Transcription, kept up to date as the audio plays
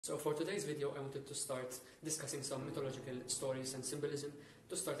So for today's video, I wanted to start discussing some mythological stories and symbolism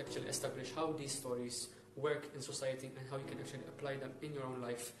to start actually establish how these stories work in society and how you can actually apply them in your own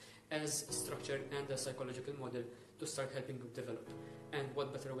life as a structure and a psychological model to start helping you develop. And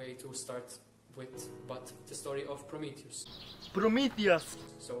what better way to start with but the story of Prometheus. Prometheus!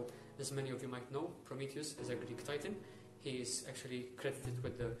 So, as many of you might know, Prometheus is a Greek Titan. He is actually credited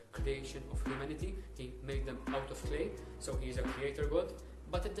with the creation of humanity. He made them out of clay, so he is a creator god.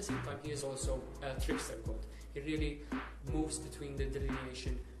 But at the same time, he is also a trickster god. He really moves between the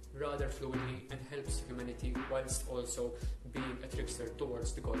delineation rather fluidly and helps humanity whilst also being a trickster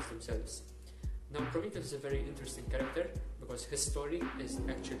towards the gods themselves. Now, Prometheus is a very interesting character because his story is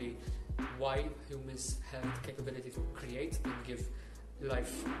actually why humans have the capability to create and give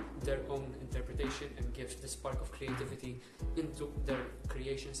life their own interpretation and give the spark of creativity into their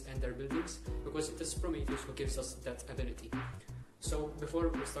creations and their buildings, because it is Prometheus who gives us that ability. So before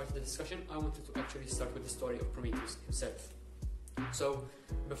we start the discussion, I wanted to actually start with the story of Prometheus himself. So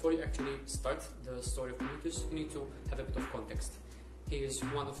before you actually start the story of Prometheus, you need to have a bit of context. He is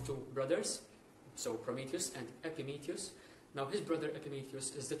one of two brothers, so Prometheus and Epimetheus. Now his brother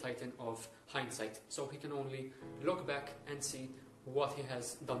Epimetheus is the Titan of hindsight, so he can only look back and see what he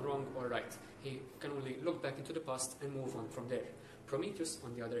has done wrong or right. He can only look back into the past and move on from there. Prometheus,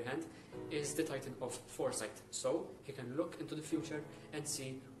 on the other hand, is the Titan of foresight, so he can look into the future and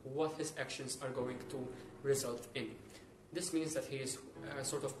see what his actions are going to result in. This means that he is a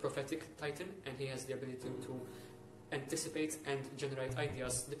sort of prophetic Titan, and he has the ability to anticipate and generate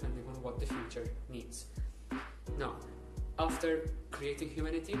ideas depending on what the future needs. Now, after creating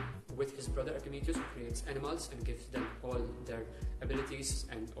humanity with his brother Epimetheus, who creates animals and gives them all their abilities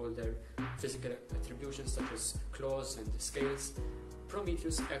and all their physical attributions such as claws and scales,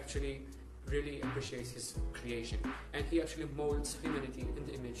 Prometheus actually really appreciates his creation, and he actually molds humanity in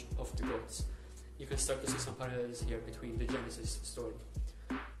the image of the gods. You can start to see some parallels here between the Genesis story.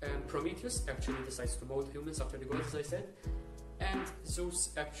 Prometheus actually decides to mold humans after the gods, as I said, and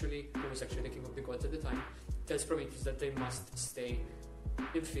Zeus actually, who was actually the king of the gods at the time, tells Prometheus that they must stay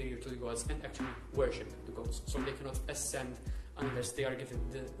inferior to the gods and actually worship the gods. So they cannot ascend unless they are given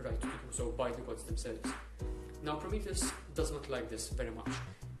the right to do so by the gods themselves. Now Prometheus does not like this very much,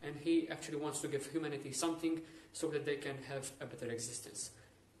 and he actually wants to give humanity something so that they can have a better existence.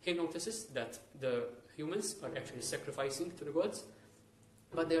 He notices that the humans are actually sacrificing to the gods,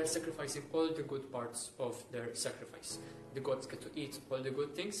 but they are sacrificing all the good parts of their sacrifice. The gods get to eat all the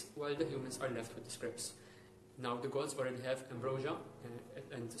good things, while the humans are left with the scraps. Now the gods already have ambrosia,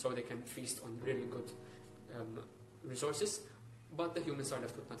 and so they can feast on really good resources, but the humans are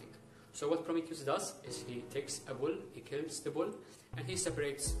left with nothing. So what Prometheus does is he takes a bull, he kills the bull, and he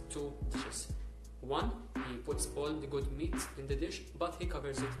separates two dishes. One, he puts all the good meat in the dish, but he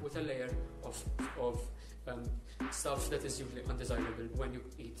covers it with a layer of stuff that is usually undesirable when you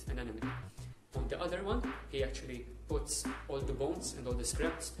eat an animal. On the other one, he actually puts all the bones and all the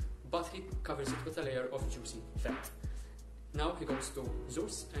scraps, but he covers it with a layer of juicy fat. Now he goes to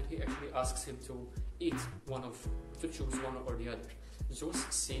Zeus and he actually asks him to choose one or the other. Zeus,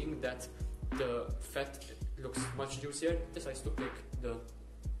 seeing that the fat looks much juicier, decides to pick the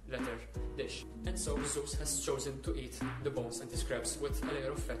latter dish. And so Zeus has chosen to eat the bones and the scraps with a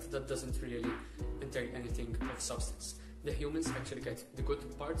layer of fat that doesn't really entail anything of substance. The humans actually get the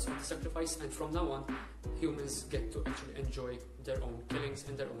good parts of the sacrifice, and from now on, humans get to actually enjoy their own killings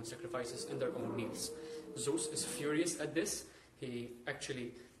and their own sacrifices and their own meals. Zeus is furious at this. He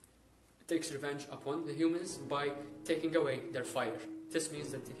actually takes revenge upon the humans by taking away their fire. This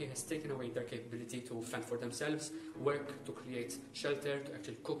means that he has taken away their capability to fend for themselves, work to create shelter, to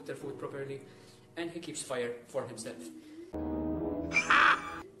actually cook their food properly, and he keeps fire for himself.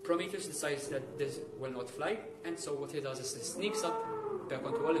 Prometheus decides that this will not fly, and so what he does is he sneaks up back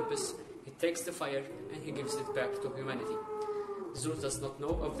onto Olympus, he takes the fire and he gives it back to humanity. Zeus does not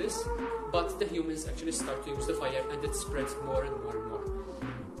know of this, but the humans actually start to use the fire, and it spreads more and more and more.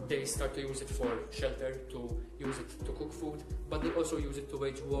 They start to use it for shelter, to use it to cook food, but they also use it to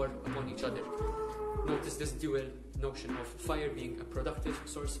wage war upon each other. Notice this dual notion of fire being a productive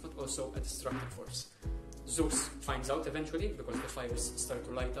source, but also a destructive force. Zeus finds out eventually, because the fires start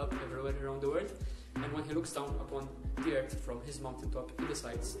to light up everywhere around the world, and when he looks down upon the earth from his mountaintop, he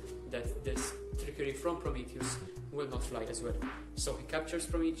decides that this trickery from Prometheus will not fly as well. So he captures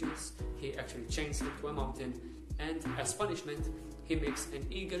Prometheus, he actually chains him to a mountain, and as punishment, he makes an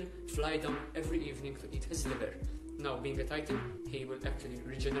eagle fly down every evening to eat his liver. Now, being a Titan, he will actually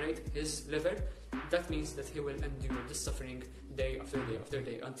regenerate his liver. That means that he will endure this suffering day after day after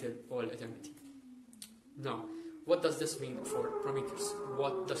day until all eternity. Now, What does this mean for Prometheus?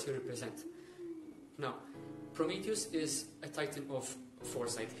 What does he represent? Now, Prometheus is a titan of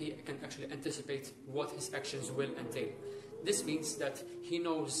foresight. He can actually anticipate what his actions will entail. This means that he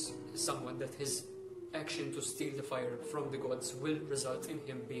knows somewhat that his action to steal the fire from the gods will result in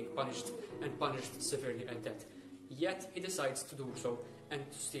him being punished, and punished severely at death. Yet he decides to do so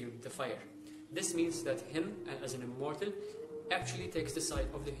and to steal the fire. This means that him, as an immortal, actually takes the side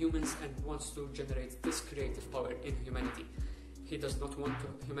of the humans and wants to generate this creative power in humanity. He does not want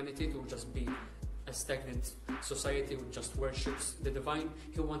humanity to just be a stagnant society who just worships the divine.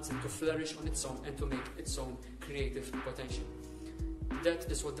 He wants it to flourish on its own and to make its own creative potential.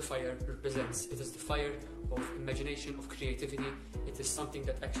 That is what the fire represents. It is the fire of imagination, of creativity. It is something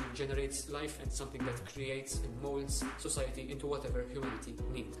that actually generates life and something that creates and molds society into whatever humanity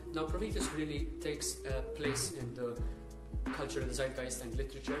needs. Now, Prometheus really takes a place in the cultural zeitgeist and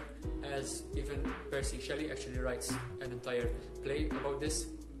literature, as even Percy Shelley actually writes an entire play about this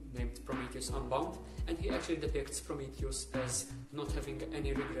named Prometheus Unbound, and he actually depicts Prometheus as not having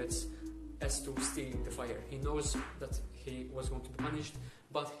any regrets as to stealing the fire. He knows that he was going to be punished,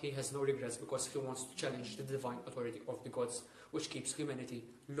 but he has no regrets because he wants to challenge the divine authority of the gods, which keeps humanity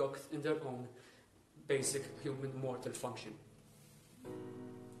locked in their own basic human mortal function.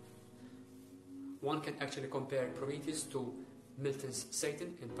 One can actually compare Prometheus to Milton's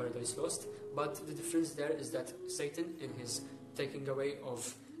Satan in Paradise Lost, but the difference there is that Satan, in his taking away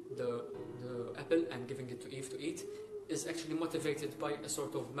of the apple and giving it to Eve to eat, is actually motivated by a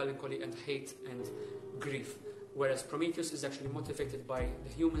sort of melancholy and hate and grief, whereas Prometheus is actually motivated by the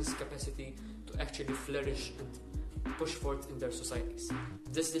human's capacity to actually flourish and push forth in their societies.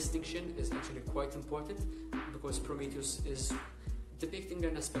 This distinction is actually quite important because Prometheus is depicting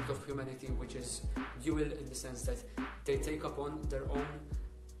an aspect of humanity which is dual, in the sense that they take upon their own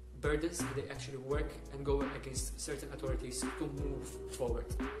burdens and they actually work and go against certain authorities to move forward.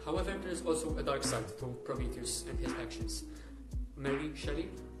 However, there is also a dark side to Prometheus and his actions. Mary Shelley,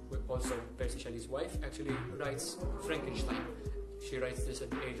 also Percy Shelley's wife, actually writes Frankenstein. She writes this at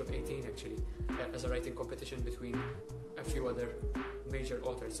the age of 18 actually, as a writing competition between a few other major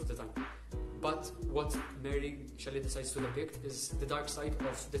authors of the time. But what Mary Shelley decides to depict is the dark side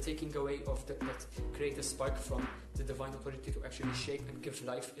of the taking away of that creative spark from the divine authority to actually shape and give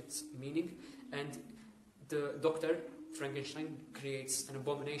life its meaning. And the doctor, Frankenstein, creates an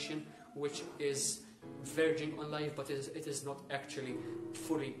abomination which is verging on life, but it is not actually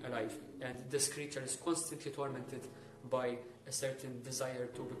fully alive. And this creature is constantly tormented by a certain desire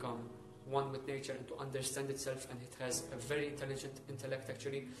to become one with nature and to understand itself, and it has a very intelligent intellect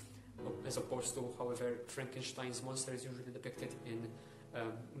actually, as opposed to, however, Frankenstein's monster is usually depicted in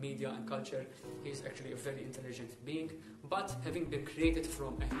media and culture. He is actually a very intelligent being, but having been created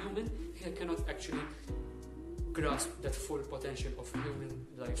from a human, he cannot actually grasp that full potential of human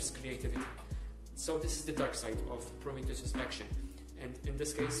life's creativity. So this is the dark side of Prometheus' action, and in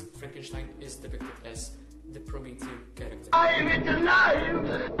this case, Frankenstein is depicted as the Promethean character. It's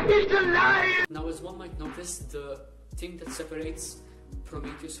alive! It's alive! Now, as one might notice, the thing that separates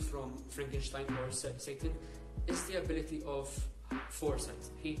Prometheus from Frankenstein or Satan is the ability of foresight.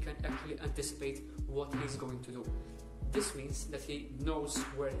 He can actually anticipate what he's going to do. This means that he knows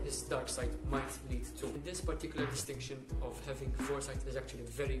where his dark side might lead to. And this particular distinction of having foresight is actually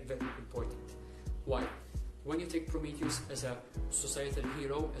very, very important. Why? When you take Prometheus as a societal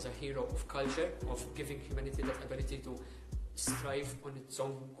hero, as a hero of culture, of giving humanity that ability to strive on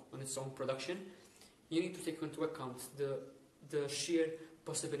its own production, you need to take into account the sheer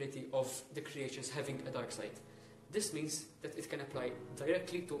possibility of the creations having a dark side. This means that it can apply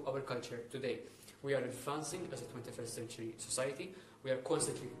directly to our culture today. We are advancing as a 21st century society. We are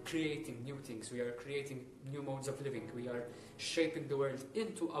constantly creating new things. We are creating new modes of living. We are shaping the world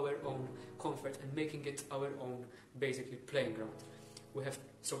into our own comfort and making it our own, basically, playing ground. We have,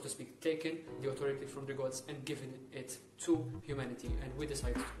 so to speak, taken the authority from the gods and given it to humanity, and we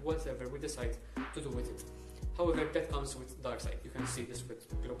decide whatever we decide to do with it. However, that comes with dark side. You can see this with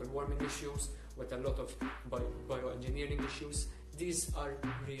global warming issues, with a lot of bioengineering issues. These are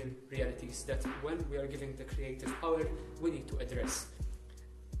real realities that when we are giving the creative power, we need to address.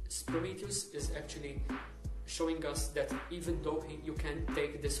 Prometheus is actually showing us that even though you can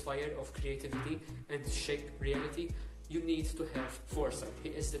take this fire of creativity and shape reality, you need to have foresight. He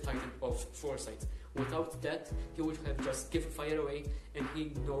is the titan of foresight. Without that, he would have just given fire away, and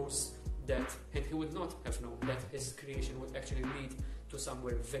he knows that, and he would not have known that his creation would actually lead to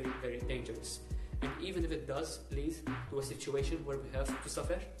somewhere very, very dangerous. And even if it does lead to a situation where we have to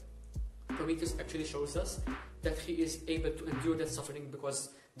suffer, Prometheus actually shows us that he is able to endure that suffering because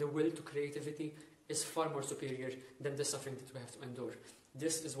the will to creativity is far more superior than the suffering that we have to endure.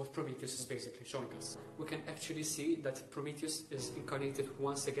 This is what Prometheus is basically showing us. We can actually see that Prometheus is incarnated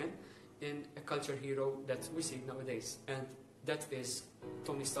once again in a culture hero that we see nowadays, and that is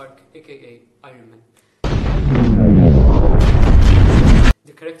Tony Stark, aka Iron Man.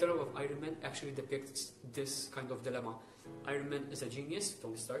 The character of Iron Man actually depicts this kind of dilemma. Iron Man is a genius,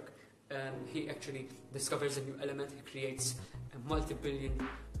 Tony Stark, and he actually discovers a new element. He creates a multi-billion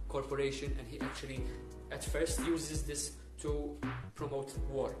corporation, and he actually at first uses this to promote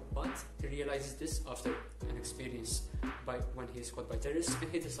war, but he realizes this after an experience when he is caught by terrorists,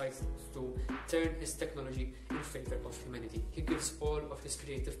 and he decides to turn his technology in favor of humanity. He gives all of his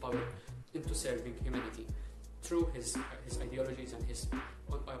creative power into serving humanity. Through his ideologies and his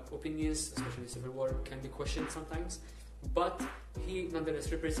opinions, especially Civil War, can be questioned sometimes, but he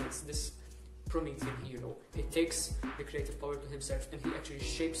nonetheless represents this Promethean hero. He takes the creative power to himself, and he actually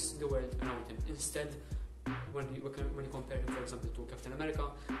shapes the world around him. Instead, when you compare him, for example, to Captain America,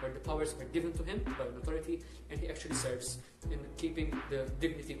 where the powers are given to him by an authority, and he actually serves in keeping the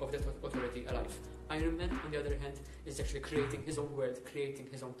dignity of that authority alive. Iron Man, on the other hand, is actually creating his own world, creating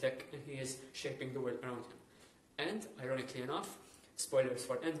his own tech, and he is shaping the world around him. And, ironically enough, spoilers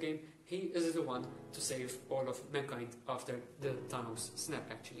for Endgame, he is the one to save all of mankind after the Thanos snap,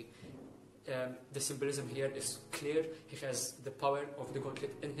 actually. The symbolism here is clear. He has the power of the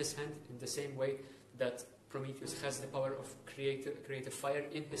gauntlet in his hand in the same way that Prometheus has the power of creative fire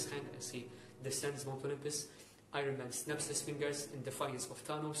in his hand as he descends Mount Olympus. Iron Man snaps his fingers in defiance of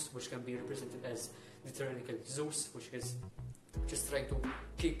Thanos, which can be represented as the tyrannical Zeus, which is just trying to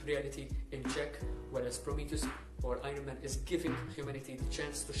keep reality in check, whereas Prometheus or Iron Man is giving humanity the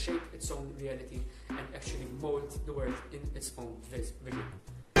chance to shape its own reality and actually mold the world in its own vision.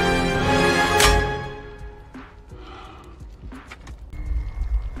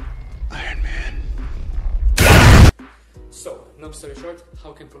 Iron Man. So, long story short,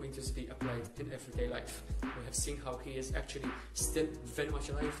 how can Prometheus be applied in everyday life? We have seen how he is actually still very much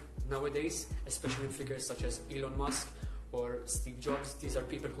alive nowadays, especially in figures such as Elon Musk or Steve Jobs. These are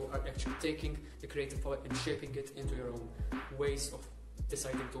people who are actually taking the creative power and shaping it into your own ways of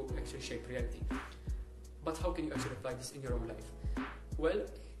deciding to actually shape reality. But how can you actually apply this in your own life? Well,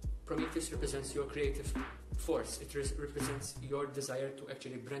 Prometheus represents your creative force. It represents your desire to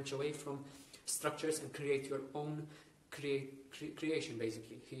actually branch away from structures and create your own creation,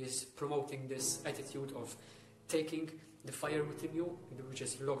 basically. He is promoting this attitude of taking the fire within you, which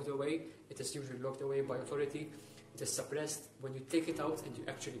is locked away. It is usually locked away by authority. It is suppressed. When you take it out and you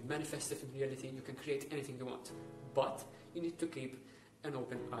actually manifest it in reality, you can create anything you want. But you need to keep an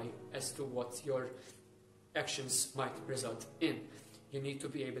open eye as to what your actions might result in. You need to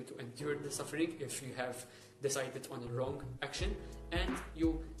be able to endure the suffering if you have decided on a wrong action, and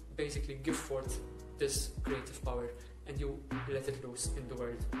you basically give forth this creative power and you let it loose in the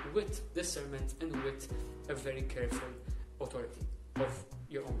world with discernment and with a very careful authority of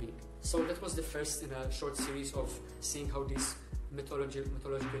your own being. So that was the first in a short series of seeing how these mythological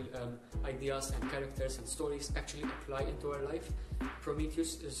ideas and characters and stories actually apply into our life.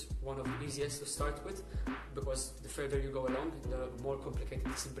 Prometheus is one of the easiest to start with, because the further you go along, the more complicated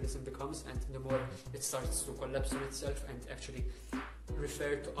the symbolism becomes, and the more it starts to collapse on itself and actually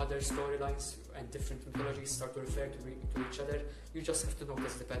refer to other storylines, and different mythologies start to refer to each other. You just have to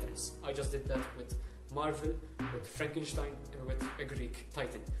notice the patterns. I just did that with Marvel, with Frankenstein, and with a Greek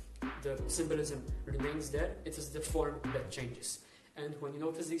Titan. The symbolism remains there, it is the form that changes. And when you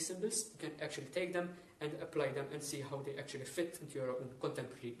notice these symbols, you can actually take them and apply them and see how they actually fit into your own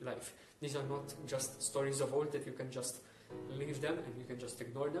contemporary life. These are not just stories of old that you can just leave them and you can just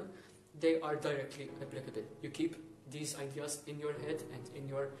ignore them. They are directly applicable. You keep these ideas in your head and in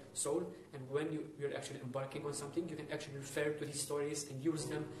your soul, and when you're actually embarking on something, you can actually refer to these stories and use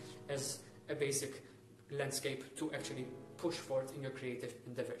them as a basic landscape to actually push forth in your creative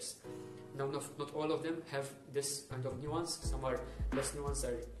endeavors. Now, not all of them have this kind of nuance. Some are less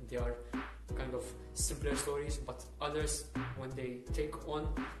nuanced, they are kind of simpler stories, but others, when they take on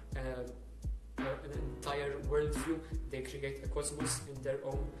an entire worldview, they create a cosmos in their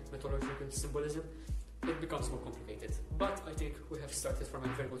own mythological symbolism, it becomes more complicated. But I think we have started from a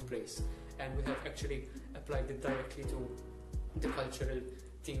very good place, and we have actually applied it directly to the cultural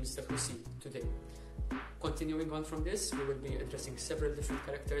themes that we see today. Continuing on from this, we will be addressing several different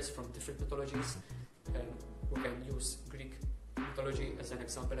characters from different mythologies. We can use Greek mythology as an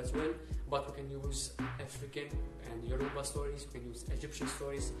example as well, but we can use African and Yoruba stories, we can use Egyptian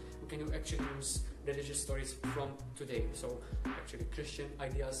stories, we can actually use religious stories from today, so actually Christian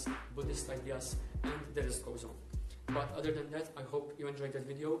ideas, Buddhist ideas, and the list goes on. But other than that, I hope you enjoyed that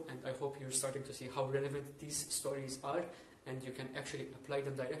video, and I hope you're starting to see how relevant these stories are, and you can actually apply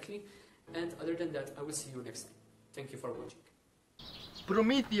them directly. And other than that, I will see you next time. Thank you for watching.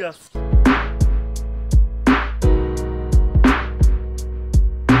 Prometheus!